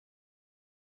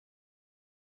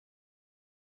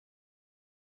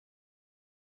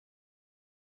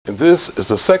And this is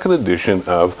the second edition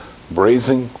of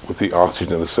Brazing with the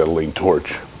Oxygen Acetylene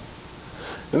Torch.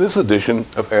 In this edition,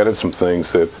 I've added some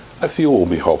things that I feel will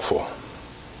be helpful.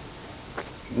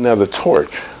 Now the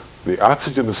torch, the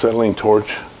Oxygen Acetylene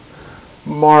Torch,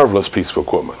 marvelous piece of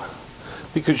equipment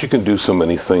because you can do so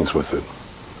many things with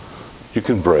it. You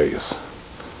can braze,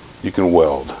 you can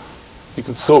weld, you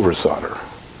can silver solder,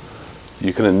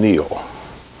 you can anneal.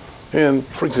 And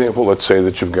for example, let's say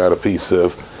that you've got a piece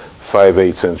of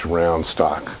 5/8 inch round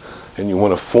stock and you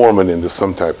want to form it into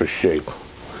some type of shape.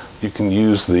 You can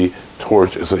use the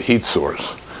torch as a heat source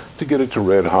to get it to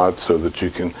red hot so that you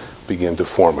can begin to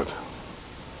form it.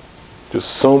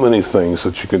 Just so many things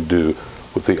that you can do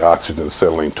with the Oxygen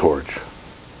Acetylene Torch.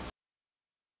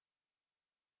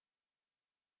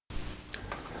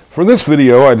 For this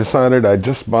video, I decided I'd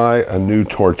just buy a new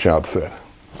torch outfit.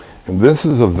 And this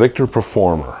is a Victor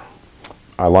Performer.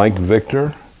 I like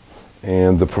Victor,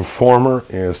 and the Performer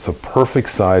is the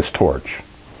perfect size torch.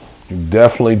 You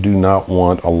definitely do not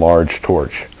want a large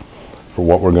torch for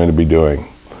what we're going to be doing.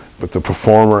 But the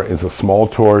Performer is a small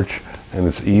torch and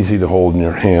it's easy to hold in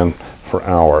your hand for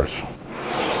hours.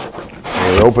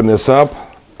 We open this up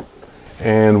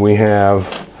and we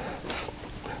have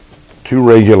two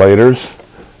regulators.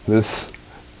 This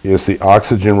is the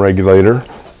oxygen regulator,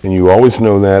 and you always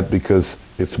know that because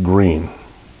it's green.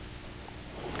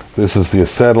 This is the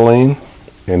acetylene,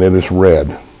 and it is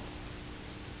red.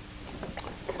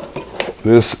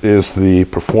 This is the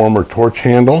Performer torch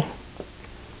handle.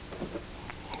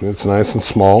 It's nice and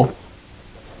small.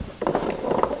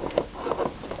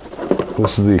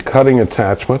 This is the cutting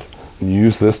attachment. You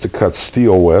use this to cut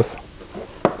steel with.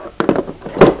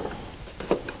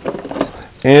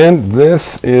 And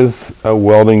this is a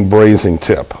welding brazing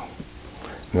tip.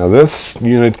 Now this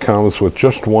unit comes with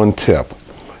just one tip.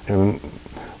 And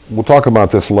we'll talk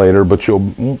about this later, but you'll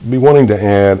be wanting to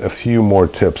add a few more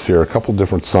tips here, a couple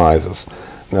different sizes.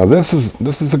 Now this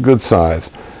is a good size.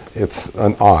 It's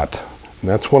an aught.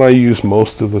 And that's what I use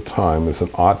most of the time, is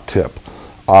an aught tip.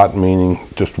 Aught meaning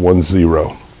just 1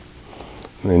 0.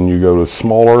 And then you go to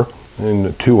smaller, and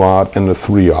the 2/0 and the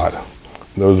 3/0.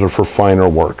 Those are for finer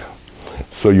work.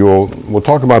 So we'll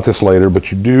talk about this later,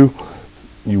 but you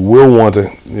will want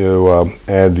to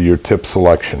add to your tip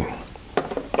selection.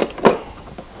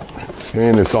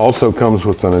 And this also comes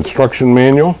with an instruction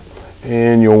manual,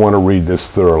 and you'll want to read this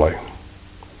thoroughly.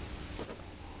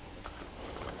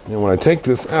 And when I take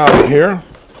this out of here,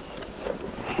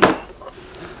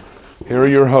 here are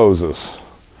your hoses.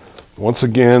 Once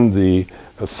again, the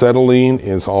acetylene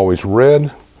is always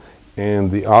red, and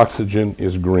the oxygen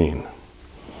is green.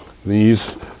 These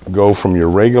go from your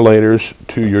regulators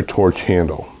to your torch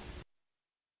handle.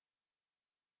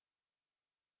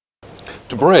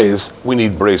 To braze, we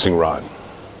need brazing rod.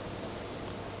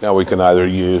 Now we can either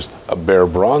use a bare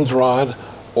bronze rod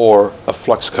or a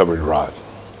flux-covered rod.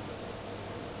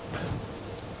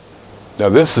 Now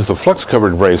this is the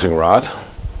flux-covered brazing rod,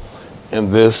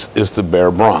 and this is the bare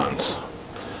bronze.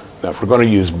 Now if we're going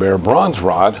to use bare bronze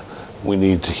rod, we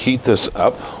need to heat this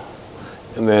up,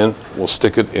 and then we'll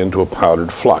stick it into a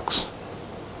powdered flux,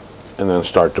 and then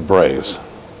start to braze.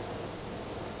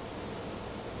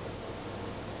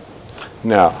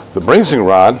 Now, the brazing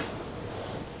rod,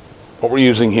 what we're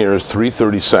using here is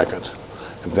 3/32,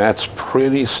 and that's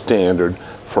pretty standard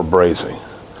for brazing.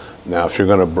 Now, if you're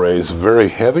going to braze very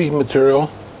heavy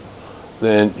material,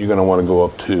 then you're going to want to go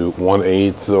up to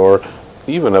 1/8 or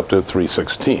even up to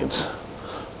 3/16.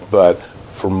 But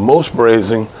for most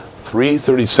brazing,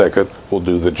 3/32 will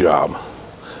do the job.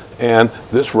 And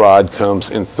this rod comes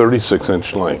in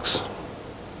 36-inch lengths.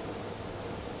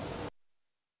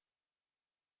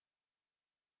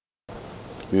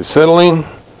 The acetylene,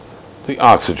 the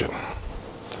oxygen.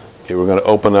 Okay, we're going to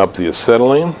open up the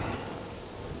acetylene.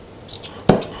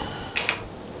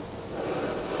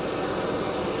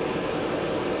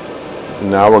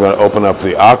 Now we're going to open up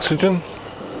the oxygen.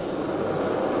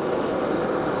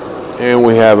 And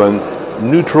we have a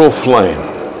neutral flame.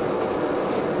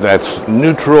 That's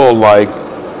neutral like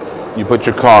you put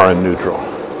your car in neutral.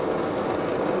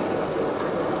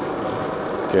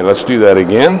 Okay, let's do that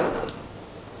again.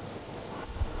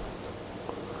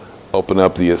 Open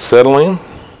up the acetylene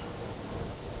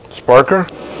sparker.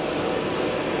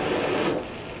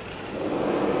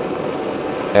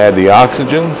 Add the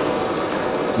oxygen.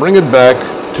 Bring it back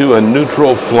to a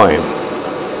neutral flame.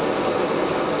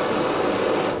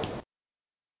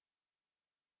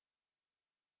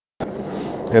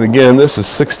 And again, this is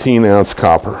 16-ounce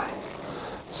copper.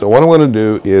 So what I'm going to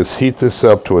do is heat this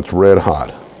up till it's red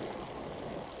hot.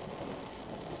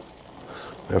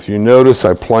 Now if you notice,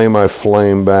 I play my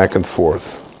flame back and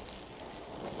forth.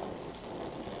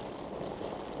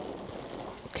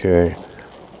 Okay,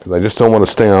 because I just don't want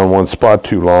to stay on one spot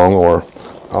too long or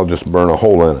I'll just burn a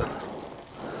hole in it.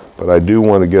 But I do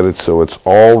want to get it so it's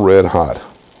all red hot.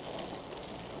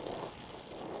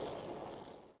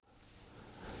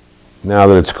 Now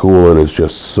that it's cool, it is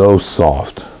just so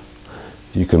soft.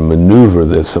 You can maneuver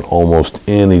this in almost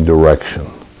any direction.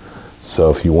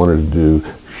 So if you wanted to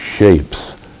do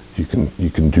shapes, you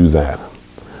can do that.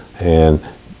 And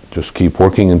just keep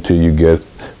working until you get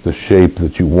the shape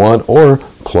that you want or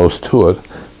close to it,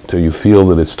 until you feel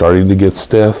that it's starting to get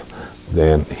stiff.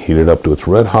 Then heat it up to it's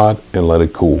red hot and let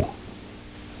it cool.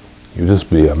 You'll just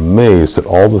be amazed at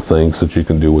all the things that you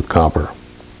can do with copper.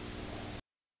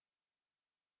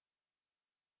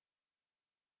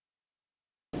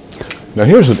 Now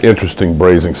here's an interesting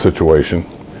brazing situation.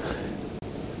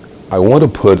 I want to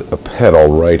put a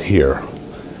pedal right here,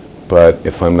 but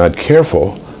if I'm not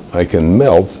careful, I can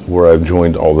melt where I've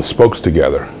joined all the spokes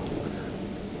together.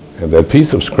 And that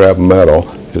piece of scrap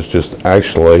metal is just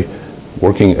actually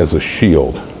working as a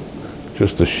shield,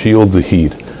 just to shield the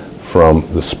heat from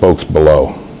the spokes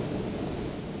below.